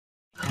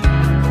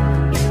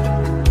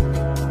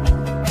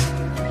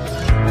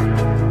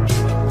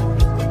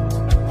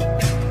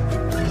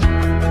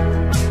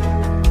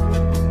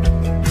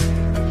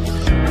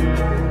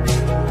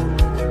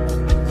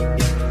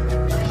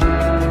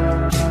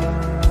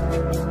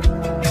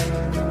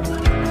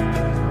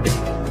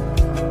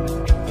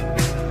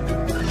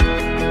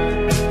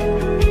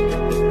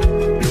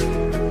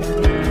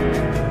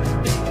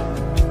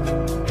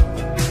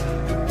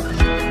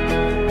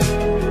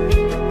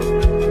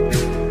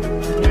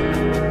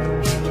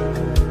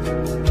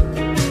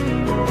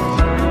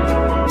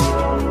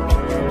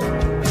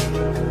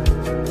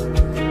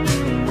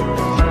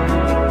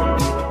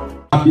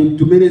have been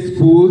to many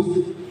schools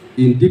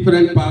in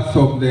different parts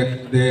of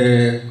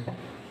the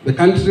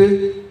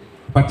country,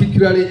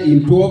 particularly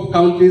in 12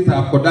 counties.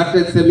 I have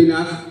conducted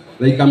seminars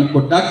like I'm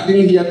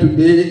conducting here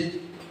today.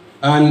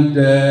 And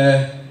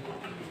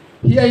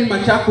here in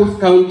Machakos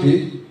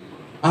County,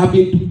 I have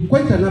been to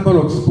quite a number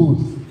of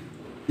schools.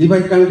 If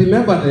I can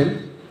remember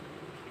them,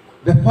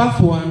 the first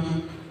one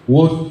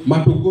was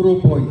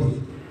Matogoro Boys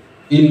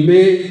in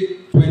May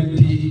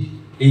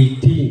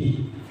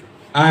 2018.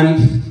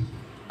 And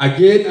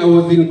again, I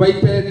was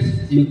invited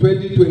in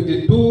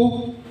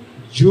 2022,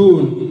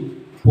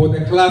 June, for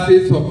the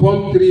classes of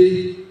Form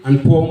 3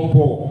 and Form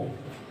 4.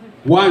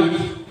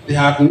 Once they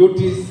had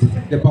noticed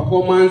the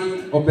performance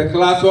of the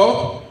class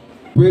of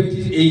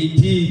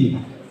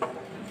 2018.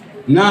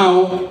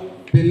 Now,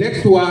 the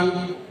next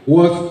one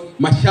was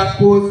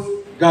Machakos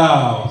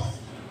Girls.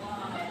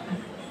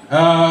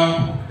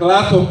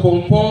 Class of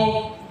Form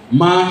 4,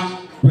 March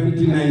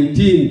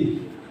 2019.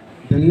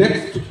 The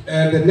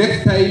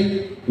next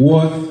time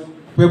was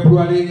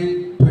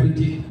February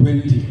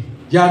 2020,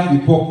 just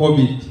before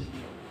COVID.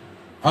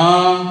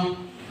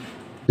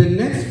 The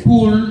next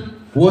school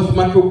was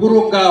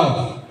Matogoro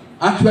Girls,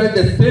 actually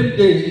the same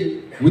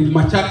day with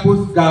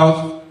Machakos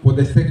Girls for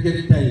the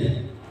second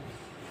time.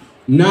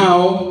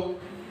 Now,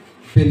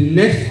 the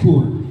next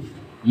school,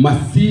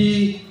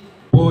 Masi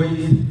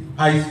Boys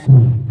High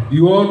School.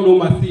 You all know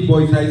Masi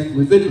Boys High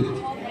School, isn't it?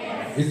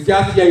 It's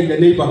just here in the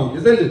neighborhood,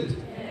 isn't it?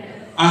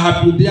 I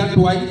have been there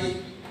twice,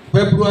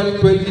 February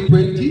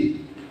 2020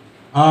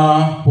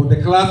 for the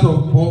class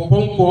of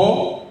Form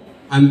 4,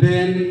 and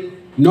then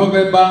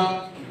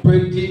November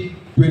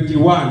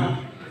 2021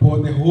 for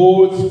the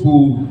whole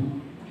school.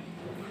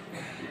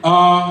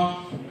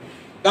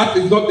 That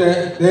is not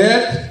the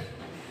end.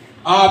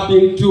 I've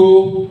been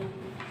to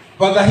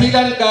Father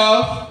Hidden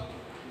Girls.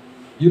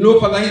 You know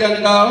Father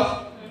Hidden Girls?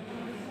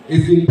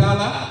 It's in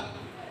Tala.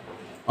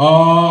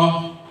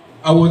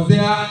 I was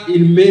there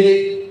in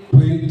May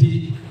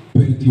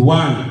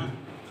 2021.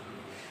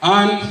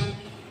 And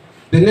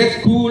the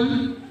next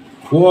school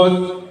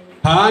was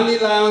Pani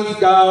Lions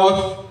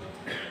Girls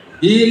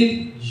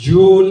in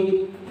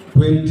June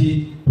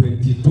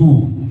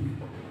 2022,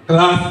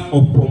 class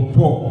of Form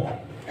 4.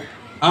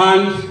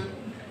 And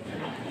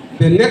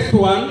the next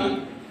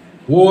one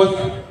was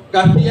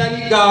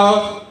Kathiani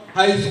Girls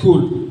High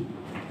School,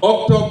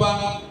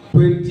 October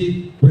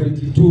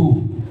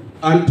 2022.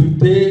 And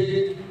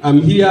today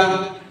I'm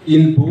here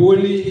in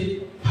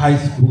MBUUNI High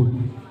School.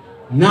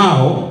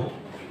 Now,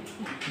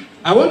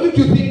 I want you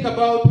to think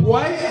about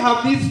why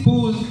have these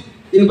schools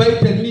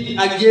invited me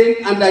again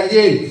and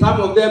again,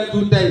 some of them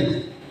 2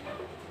 times.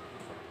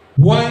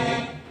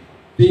 Why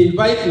they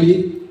invite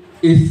me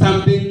is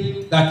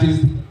something that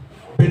is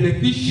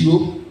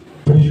beneficial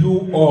to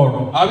you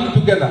all. Are we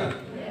together?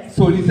 Yes.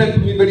 So listen to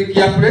me very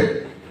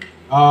carefully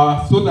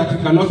so that you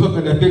can also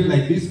benefit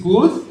like these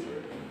schools.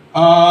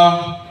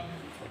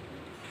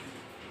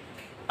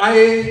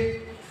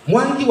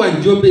 Mwangi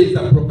Wanjombe is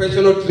a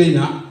professional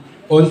trainer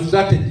on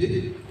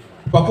strategy,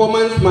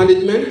 performance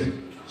management,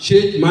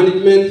 change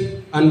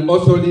management, and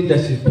also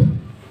leadership.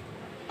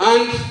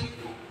 And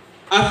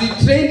as he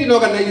trained in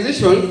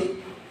organizations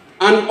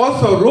and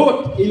also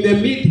wrote in the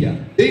media,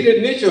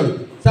 Daily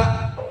Nation,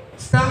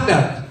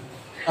 Standard,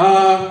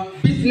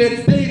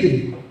 Business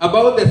Daily,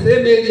 about the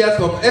same areas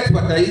of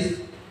expertise,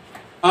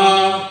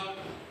 and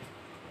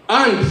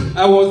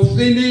I was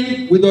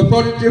training with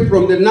authority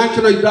from the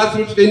National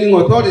Grassroots Training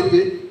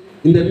Authority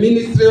in the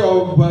Ministry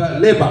of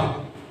Labor.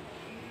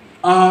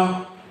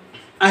 I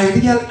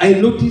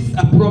noticed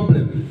a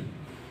problem.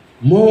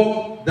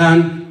 More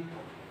than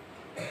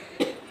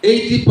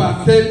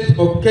 80%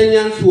 of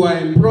Kenyans who are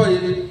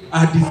employed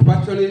are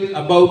dispassionate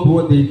about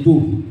what they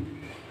do.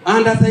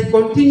 And as I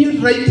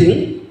continued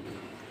writing,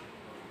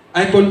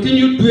 I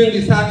continued doing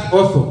research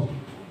also.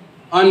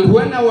 And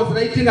when I was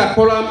writing a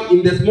column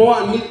in the Small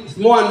and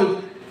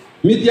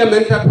Medium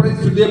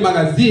Enterprise Today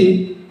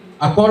magazine,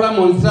 a column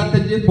on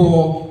strategy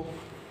for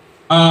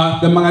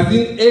the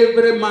magazine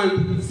every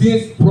month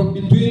since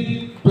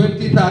between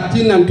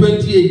 2013 and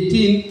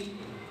 2018,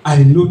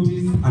 I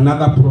noticed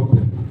another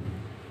problem.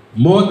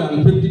 More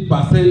than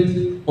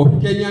 50% of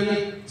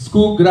Kenyan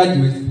school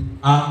graduates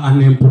are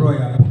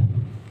unemployable.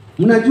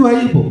 Mnajua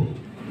hivyo?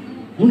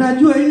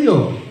 Mnajua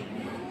hiyo?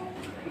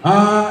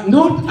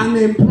 Not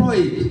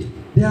unemployed,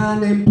 they are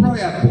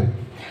unemployable.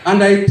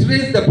 And I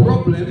trace the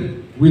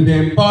problem with the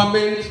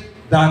empowerment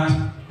that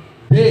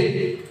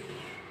they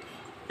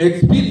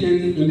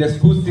experience in the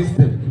school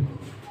system.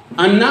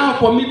 And now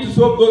for me to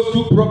solve those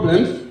 2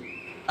 problems,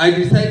 I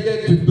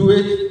decided to do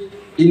it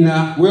in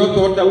a well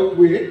thought out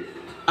way.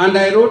 And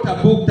I wrote a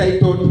book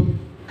titled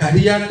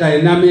Career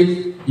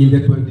Dynamics in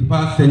the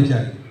 21st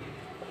Century.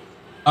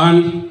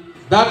 And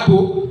that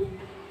book,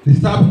 the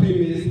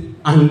subtheme is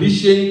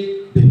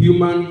Unleashing the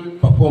Human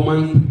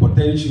Performance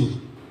Potential.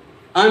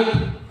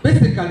 And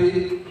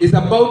basically, it's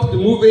about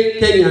moving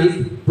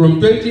Kenyans from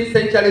 20th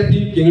century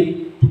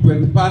thinking to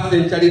 21st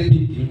century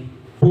thinking,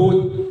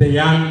 both the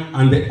young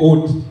and the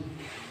old.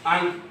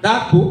 And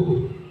that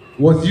book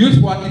was used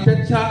for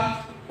architecture,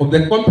 of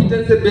the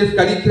competency-based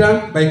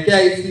curriculum by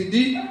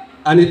KICD,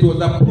 and it was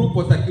approved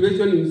for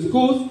circulation in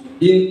schools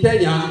in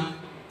Kenya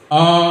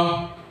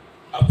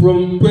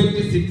from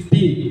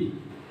 2016.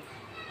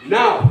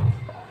 Now,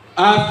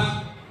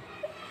 as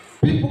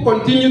people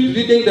continued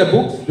reading the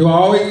books, they were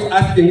always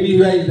asking me,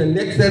 where is the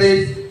next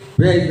series?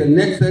 Where is the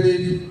next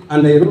series?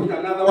 And I wrote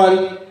another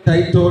one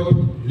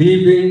titled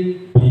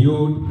Living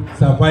Beyond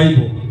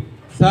Survival.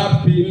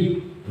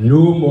 Sub-theme,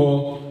 no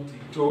more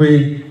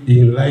tiptoeing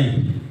in life.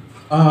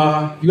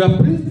 Your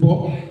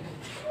principal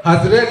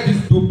has read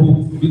these two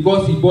books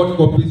because he bought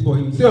copies for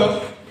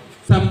himself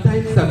some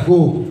times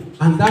ago,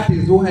 and that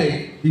is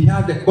why he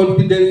had the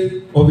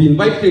confidence of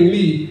inviting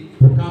me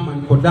to come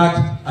and conduct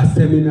a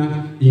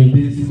seminar in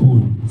this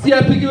school. Si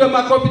apigiwe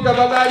makofi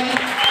tafadhali.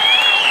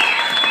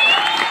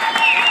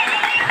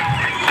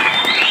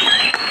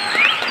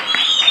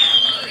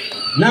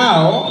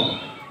 Now,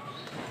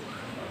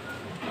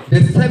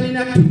 the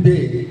seminar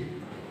today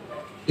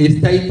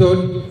is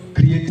titled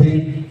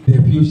Creating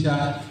the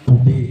Future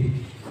Today.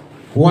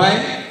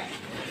 Why?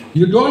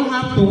 You don't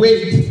have to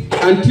wait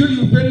until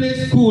you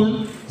finish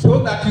school so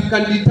that you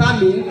can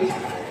determine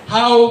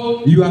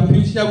how your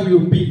future will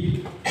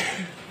be.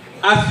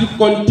 As you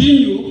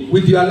continue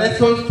with your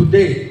lessons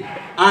today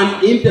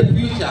and in the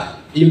future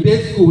in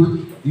this school,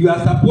 you are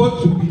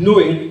supposed to be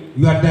knowing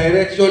your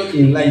direction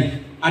in life.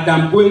 And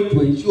I'm going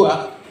to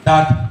ensure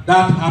that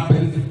that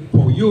happens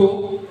for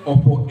you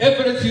or for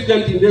every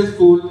student in this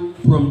school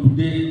from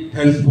today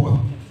henceforth.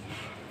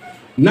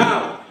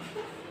 Now,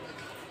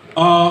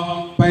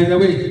 by the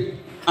way,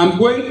 I'm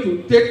going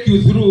to take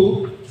you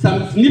through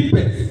some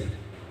snippets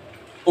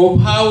of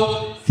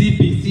how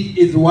CBC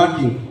is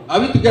working. Are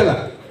we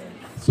together?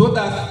 So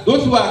that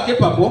those who are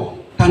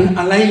capable can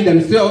align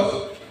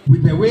themselves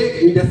with the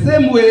way, in the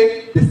same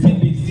way the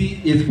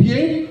CBC is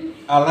being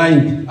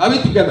aligned. Are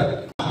we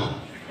together?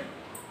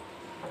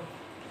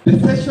 The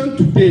session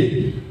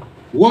today,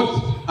 what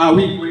are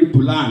we going to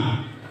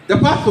learn? The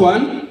first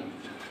one,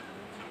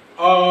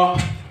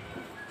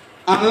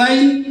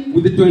 align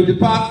with the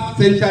 21st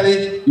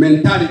century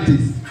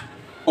mentalities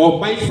or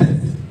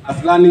mindsets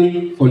as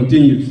learning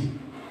continues.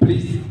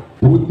 Please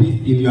put this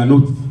in your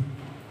notes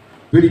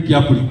very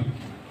carefully.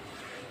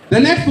 The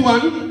next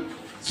one,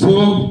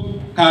 solve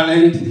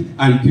current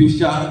and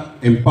future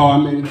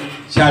empowerment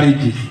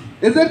challenges.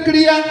 Is it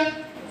clear?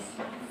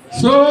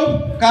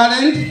 Solve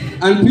current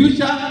and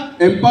future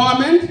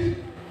empowerment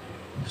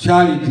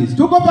challenges.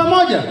 Tuko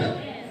pamoja?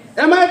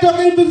 Am I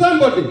talking to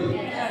somebody?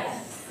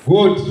 Yes.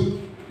 Good.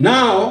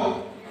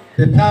 Now,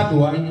 the third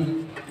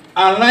one,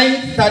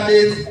 align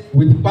studies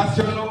with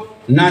personal,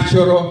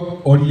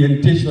 natural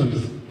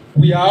orientations.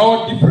 We are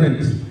all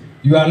different.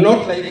 You are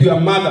not like your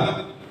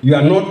mother. You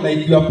are not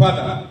like your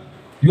father.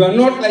 You are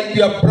not like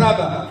your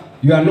brother.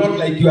 You are not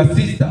like your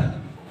sister.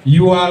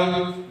 You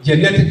are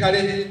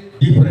genetically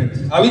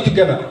different. Are we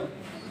together?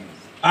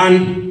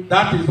 And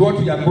that is what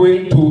we are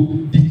going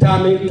to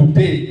determine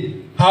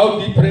today, how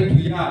different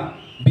we are.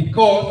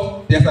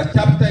 Because there's a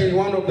chapter in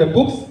one of the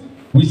books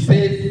which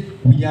says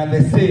we are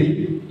the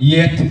same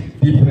yet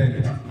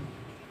different.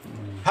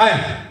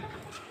 Higher.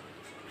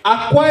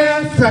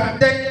 Acquire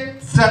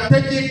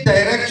strategic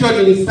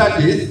direction in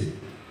studies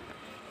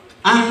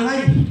and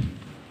life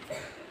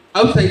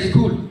outside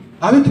school.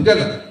 Are we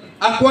together?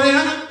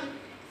 Acquire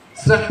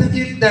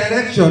strategic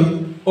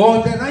direction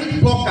or the right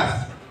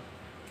focus.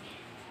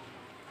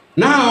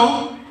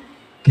 Now,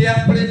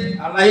 carefully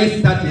align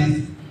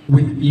studies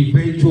with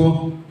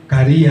eventual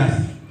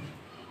careers.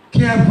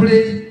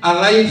 Carefully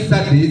align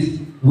studies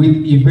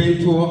with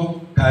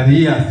eventual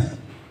careers.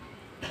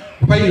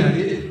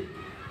 Finally,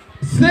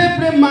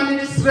 safely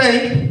manage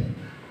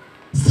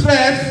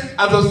stress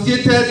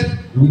associated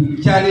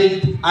with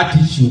challenged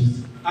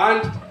attitudes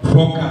and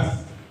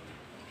focus.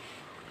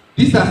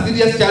 These are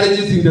serious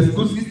challenges in the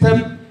school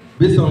system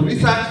based on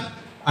research,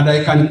 and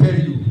I can tell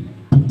you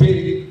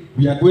today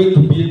we are going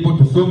to be able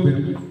to solve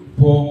them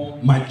for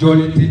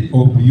majority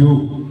of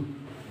you.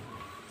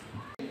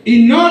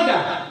 In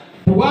order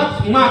to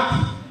work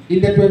smart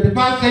in the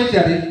 21st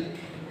century,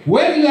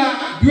 when you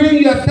are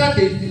doing your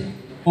studies,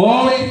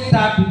 always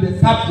start with the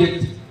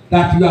subject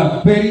that you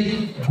are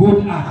very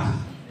good at.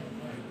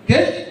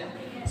 Okay?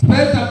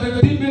 Spend some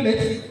 15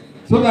 minutes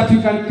so that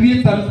you can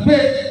create some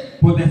space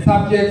for the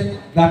subjects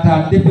that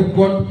are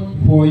difficult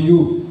for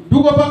you.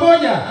 Tuko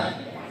pamoja?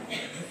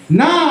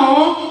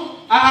 Now,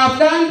 I have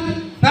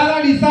done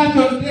thorough research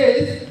on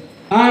this,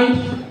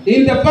 and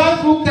in the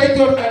first book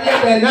titled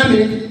Career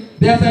Dynamics,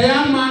 there's a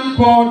young man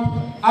called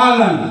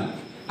Alan.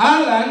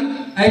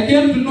 Alan, I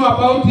came to know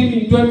about him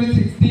in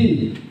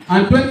 2016.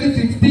 And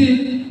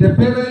 2016, the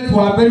parents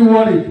were very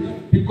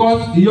worried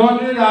because he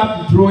only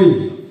loved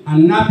drawing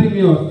and nothing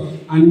else,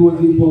 and he was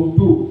in Form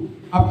 2.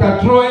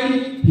 After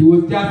drawing, he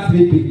was just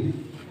sleeping.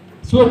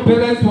 So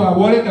parents were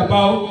worried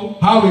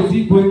about how is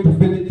he going to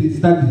finish his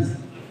studies.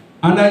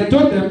 And I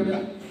told them,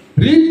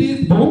 read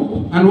this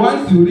book, and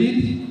once you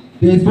read,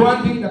 there is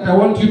one thing that I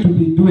want you to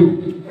be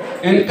doing.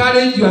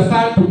 Encourage your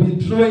son to be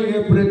drawing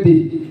every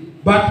day.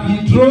 But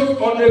he draws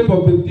only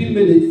for 15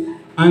 minutes,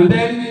 and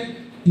then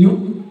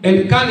you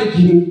encourage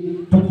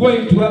him to go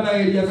into other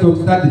areas of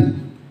study.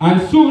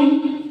 And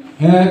soon,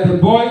 the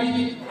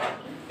boy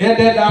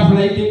ended up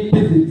liking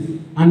physics,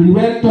 and he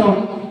went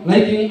on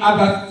liking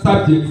other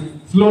subjects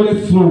slowly.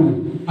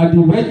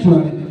 And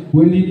eventually,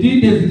 when he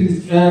did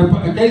his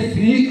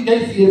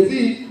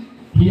KCSE,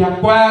 he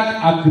acquired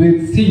a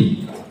grade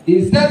C.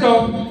 Instead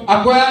of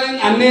acquiring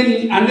an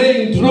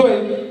A in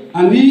drawing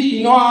and E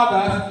in all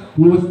others,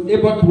 he was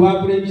able to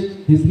average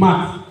his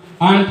marks.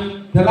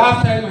 And the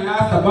last time I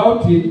asked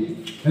about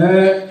him,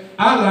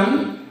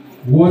 Alan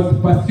was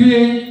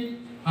pursuing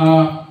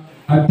a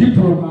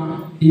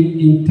diploma in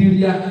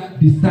interior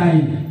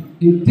design.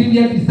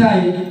 Interior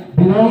design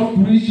belongs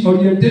to which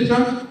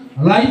orientation?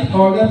 Right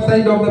or left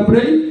side of the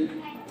brain?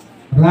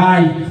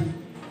 Right.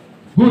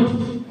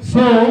 Good.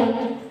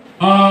 So,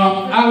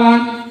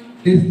 Alan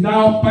is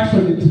now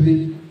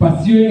passionately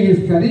pursuing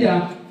his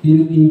career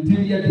in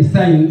interior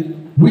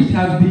design, which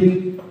has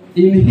been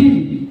in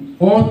him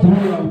all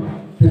throughout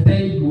the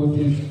time he was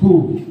in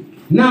school.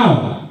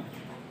 Now,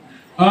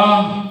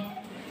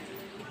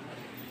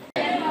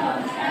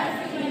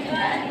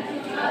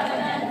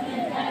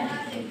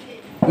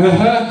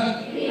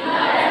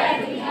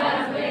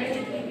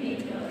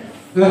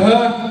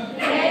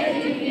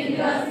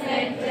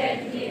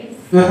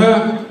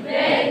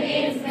 Great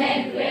teams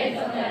make great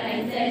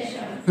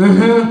organizations.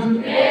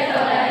 Great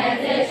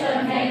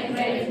organizations make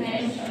great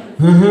nations.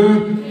 We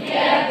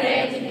are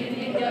great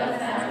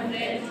individuals and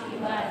great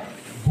givers.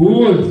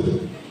 Good.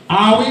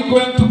 Are we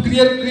going to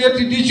create great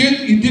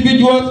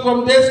individuals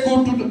from their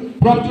school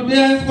from today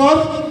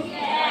henceforth?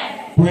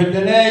 Yes.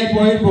 Kuendelea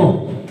hivyo.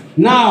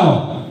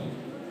 Now,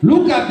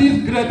 look at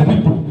these great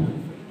people.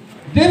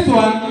 This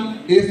one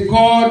is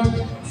called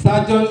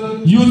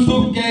Sergeant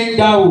Yusuf K.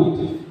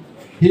 Dawood.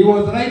 He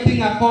was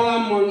writing a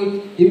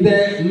column in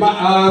the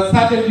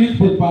Saturday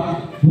newspaper,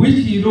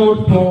 which he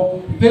wrote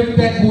for 50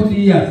 good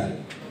years.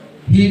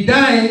 He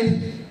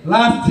died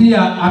last year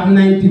at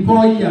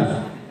 94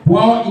 years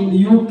while in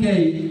the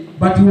UK,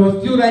 but he was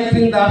still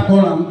writing that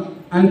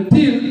column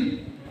until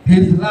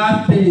his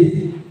last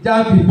days.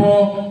 Just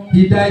before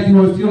he died, he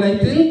was still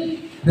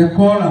writing the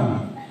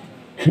column.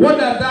 What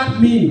does that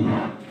mean?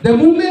 The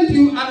moment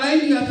you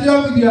align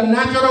yourself with your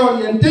natural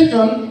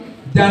orientation,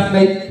 just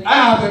like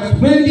I have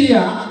explained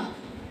here,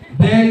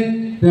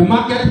 then the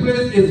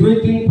marketplace is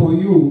waiting for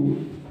you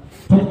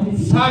to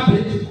serve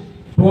it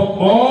for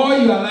all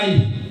your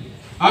life.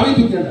 Are we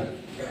together?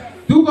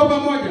 Tuko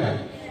pamoja?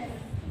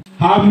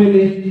 How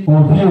many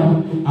of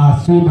you are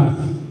swimmers?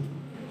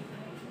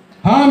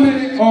 How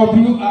many of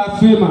you are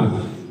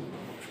swimmers?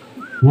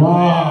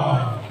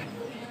 Wow.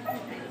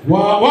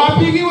 Wow.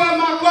 Wapigiwe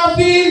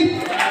makofi.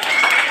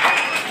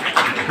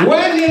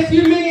 When is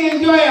swimming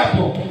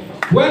enjoyable?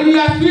 When you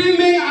are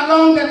swimming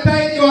along the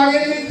tide, you are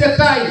against the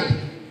tide.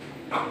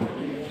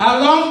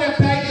 Along the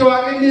tide, you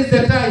are against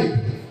the tide.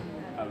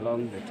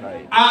 Along the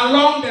tide.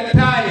 Along the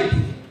tide.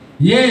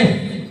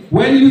 Yes.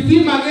 When you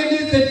swim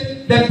against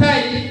the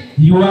tide,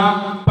 you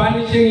are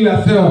punishing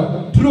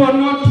yourself. True or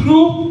not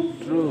true?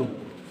 True.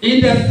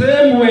 In the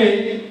same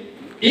way,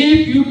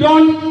 if you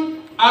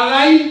don't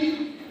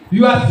align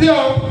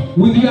yourself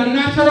with your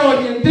natural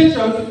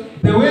orientations,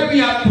 the way we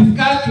have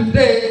discussed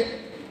today,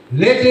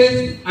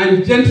 ladies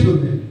and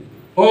gentlemen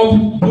of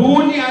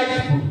MBUUNI High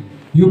School,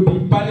 you'll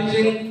be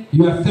punishing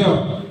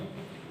yourself.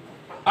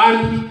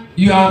 And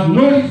you have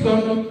no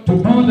reason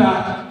to do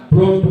that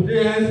from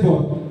today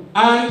henceforth.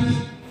 And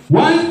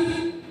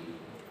once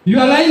you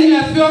align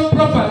yourself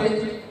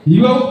properly,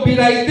 you will be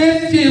like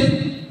this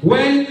ship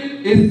when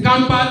its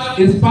compass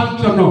is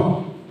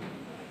functional.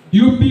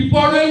 You'll be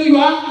following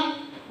your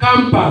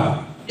compass.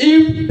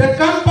 If the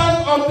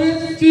compass of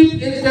this ship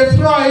is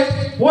destroyed,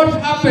 what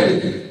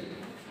happens?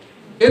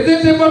 Is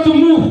it able to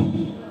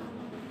move?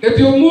 It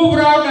will move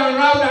round and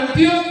round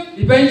until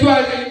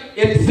eventually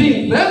it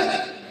sinks.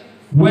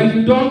 When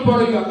you don't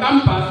follow your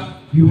compass,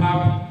 you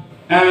have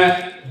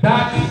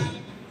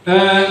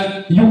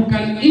you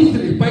can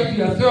easily find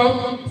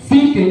yourself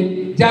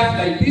sinking just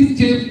like this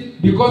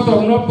ship because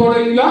of not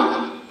following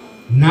your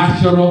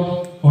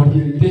natural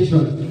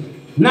orientation.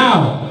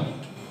 Now,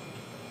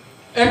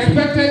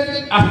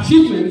 expected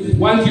achievements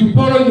once you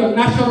follow your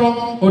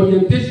natural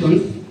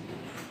orientations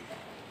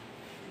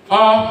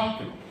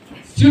of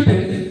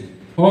students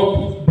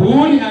of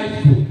MBUUNI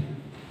High School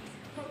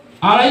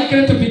are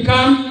likely to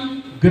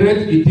become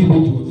great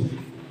individuals.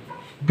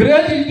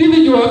 Great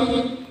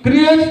individuals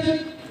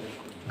create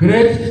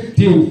great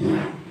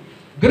teams.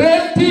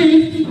 Great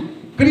teams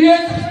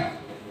create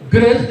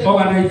great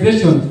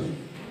organizations.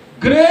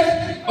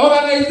 Great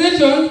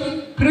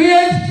organizations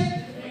create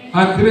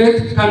a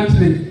great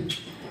country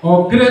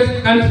or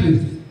great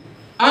countries.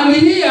 And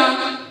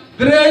here,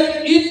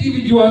 great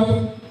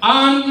individuals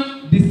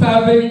are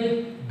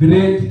deserving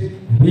great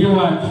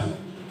rewards.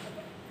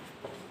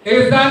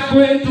 Is that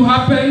going to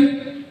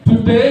happen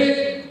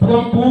today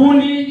from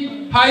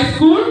MBUUNI High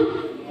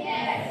School?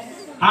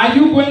 Yes. Are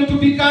you going to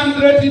become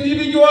great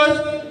individuals?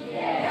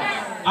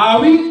 Yes.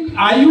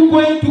 Are you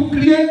going to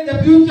create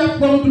the future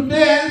from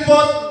today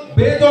henceforth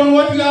Based on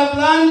what you have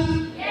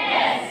learned?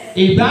 Yes.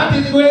 If that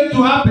is going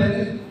to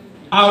happen,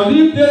 I'll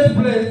leave this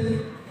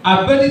place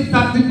a very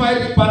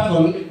satisfied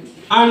person,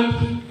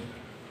 and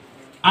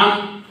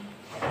I'm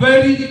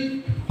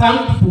very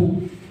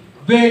thankful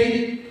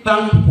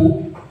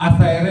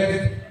as I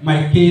rest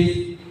my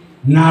case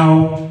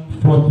now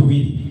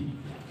forthwith.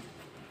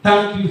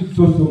 Thank you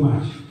so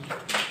much.